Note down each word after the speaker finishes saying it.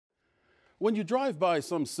When you drive by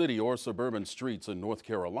some city or suburban streets in North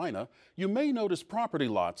Carolina, you may notice property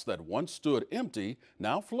lots that once stood empty,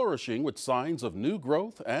 now flourishing with signs of new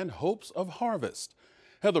growth and hopes of harvest.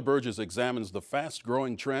 Heather Burgiss examines the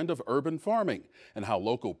fast-growing trend of urban farming and how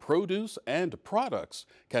local produce and products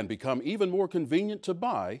can become even more convenient to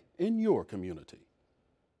buy in your community.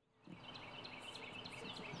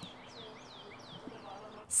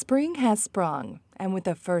 Spring has sprung, and with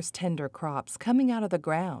the first tender crops coming out of the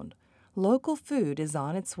ground, local food is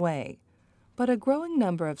on its way. But a growing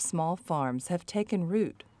number of small farms have taken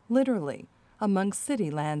root, literally, among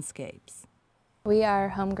city landscapes. We are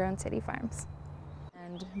homegrown city farms,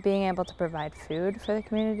 and being able to provide food for the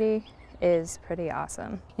community is pretty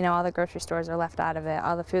awesome. You know, all the grocery stores are left out of it,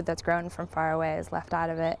 all the food that's grown from far away is left out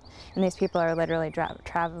of it, and these people are literally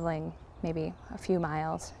traveling maybe a few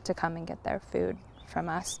miles to come and get their food from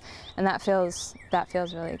us, and that feels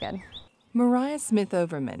really good. Mariah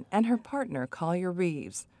Smith-Overman and her partner Collier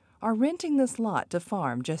Reeves are renting this lot to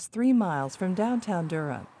farm just 3 miles from downtown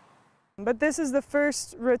Durham. But this is the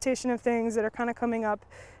first rotation of things that are kind of coming up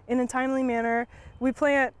in a timely manner. We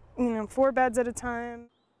plant, 4 beds at a time.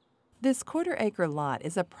 This quarter-acre lot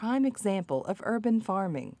is a prime example of urban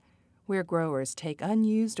farming, where growers take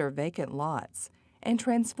unused or vacant lots and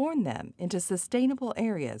transform them into sustainable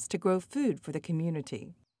areas to grow food for the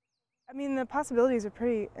community. I mean, the possibilities are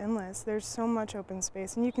pretty endless. There's so much open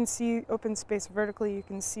space, and you can see open space vertically. You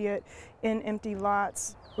can see it in empty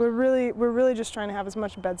lots. We're really just trying to have as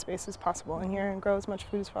much bed space as possible in here and grow as much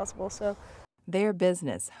food as possible. So, their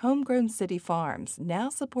business, Homegrown City Farms, now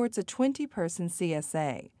supports a 20-person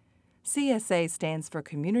CSA. CSA stands for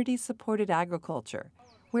Community Supported Agriculture,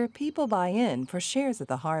 where people buy in for shares of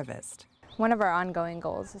the harvest. One of our ongoing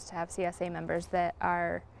goals is to have CSA members that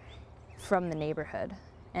are from the neighborhood.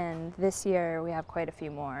 And this year we have quite a few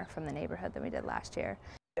more from the neighborhood than we did last year.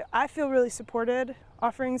 I feel really supported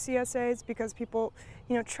offering CSAs because people,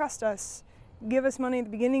 trust us, give us money at the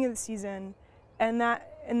beginning of the season, and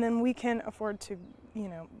then we can afford to,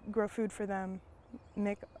 grow food for them,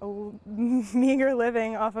 make a meager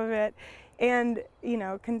living off of it, and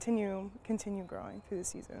continue growing through the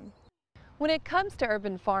season. When it comes to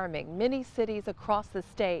urban farming, many cities across the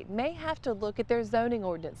state may have to look at their zoning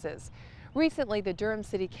ordinances. Recently, the Durham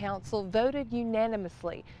City Council voted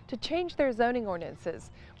unanimously to change their zoning ordinances,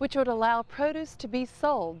 which would allow produce to be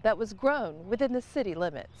sold that was grown within the city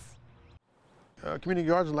limits. Community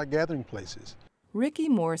gardens are like gathering places. Ricky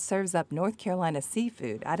Moore serves up North Carolina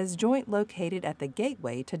seafood at his joint located at the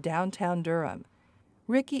gateway to downtown Durham.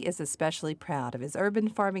 Ricky is especially proud of his urban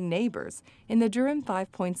farming neighbors in the Durham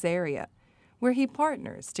Five Points area, where he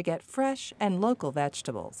partners to get fresh and local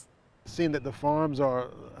vegetables. Seeing that the farms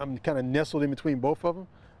I'm kind of nestled in between both of them,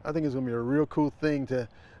 I think it's going to be a real cool thing to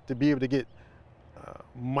be able to get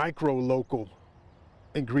micro-local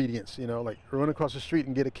ingredients, like run across the street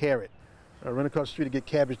and get a carrot, or run across the street and get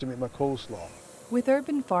cabbage to make my coleslaw. With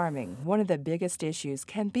urban farming, one of the biggest issues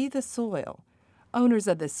can be the soil. Owners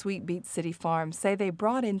of the Sweet Beet City Farm say they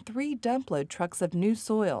brought in 3 dumpload trucks of new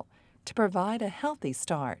soil to provide a healthy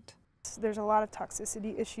start. There's a lot of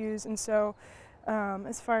toxicity issues, and so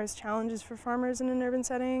as far as challenges for farmers in an urban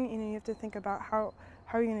setting, you have to think about how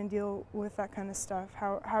are you going to deal with that kind of stuff?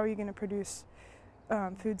 How are you going to produce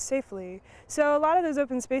food safely? So a lot of those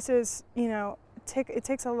open spaces, it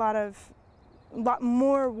takes a lot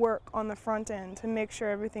more work on the front end to make sure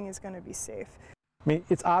everything is going to be safe. I mean,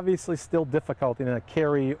 it's obviously still difficult in a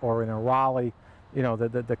Cary or in a Raleigh,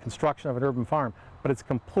 the construction of an urban farm, but it's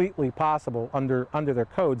completely possible under their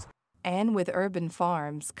codes. And with urban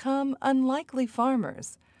farms come unlikely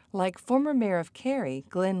farmers, like former mayor of Cary,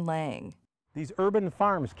 Glenn Lang. These urban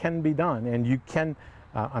farms can be done, and you can,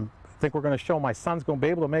 I think we're going to show my son's going to be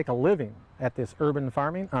able to make a living at this urban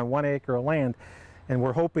farming on 1 acre of land, and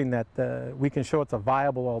we're hoping that we can show it's a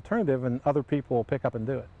viable alternative and other people will pick up and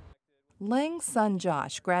do it. Lang's son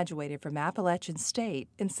Josh graduated from Appalachian State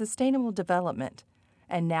in Sustainable Development,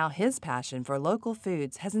 and now his passion for local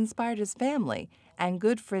foods has inspired his family and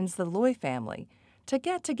good friends the Loy family to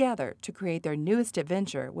get together to create their newest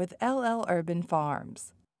adventure with LL Urban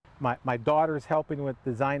Farms. My daughter's helping with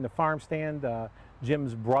design the farm stand.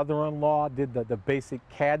 Jim's brother-in-law did the basic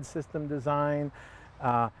CAD system design.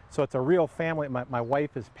 So it's a real family. My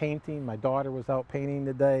wife is painting. My daughter was out painting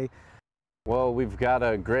today. Well, we've got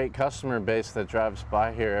a great customer base that drives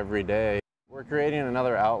by here every day. We're creating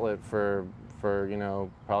another outlet for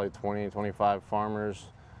probably 20, 25 farmers.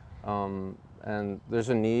 And there's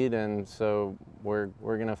a need, and so we're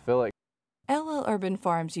going to fill it. LL Urban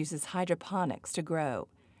Farms uses hydroponics to grow,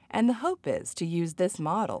 And the hope is to use this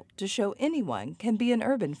model to show anyone can be an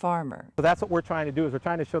urban farmer. So that's what we're trying to do, is we're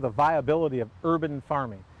trying to show the viability of urban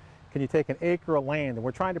farming. Can you take an acre of land, and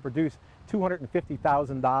we're trying to produce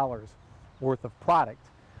 $250,000 worth of product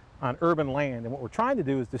on urban land, and what we're trying to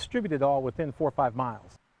do is distribute it all within 4 or 5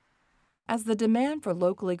 miles. As the demand for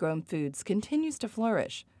locally grown foods continues to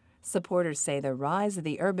flourish, supporters say the rise of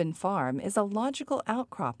the urban farm is a logical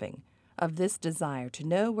outcropping of this desire to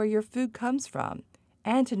know where your food comes from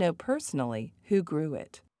and to know personally who grew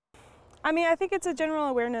it. I mean, I think it's a general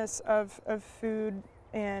awareness of food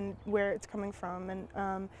and where it's coming from,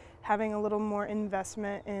 and having a little more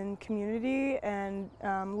investment in community and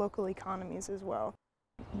local economies as well.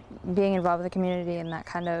 Being involved with the community and that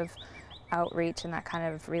kind of outreach and that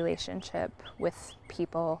kind of relationship with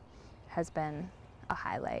people has been a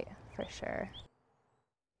highlight for sure.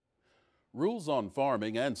 Rules on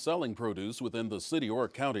farming and selling produce within the city or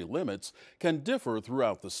county limits can differ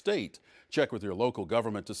throughout the state. Check with your local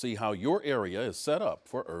government to see how your area is set up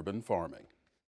for urban farming.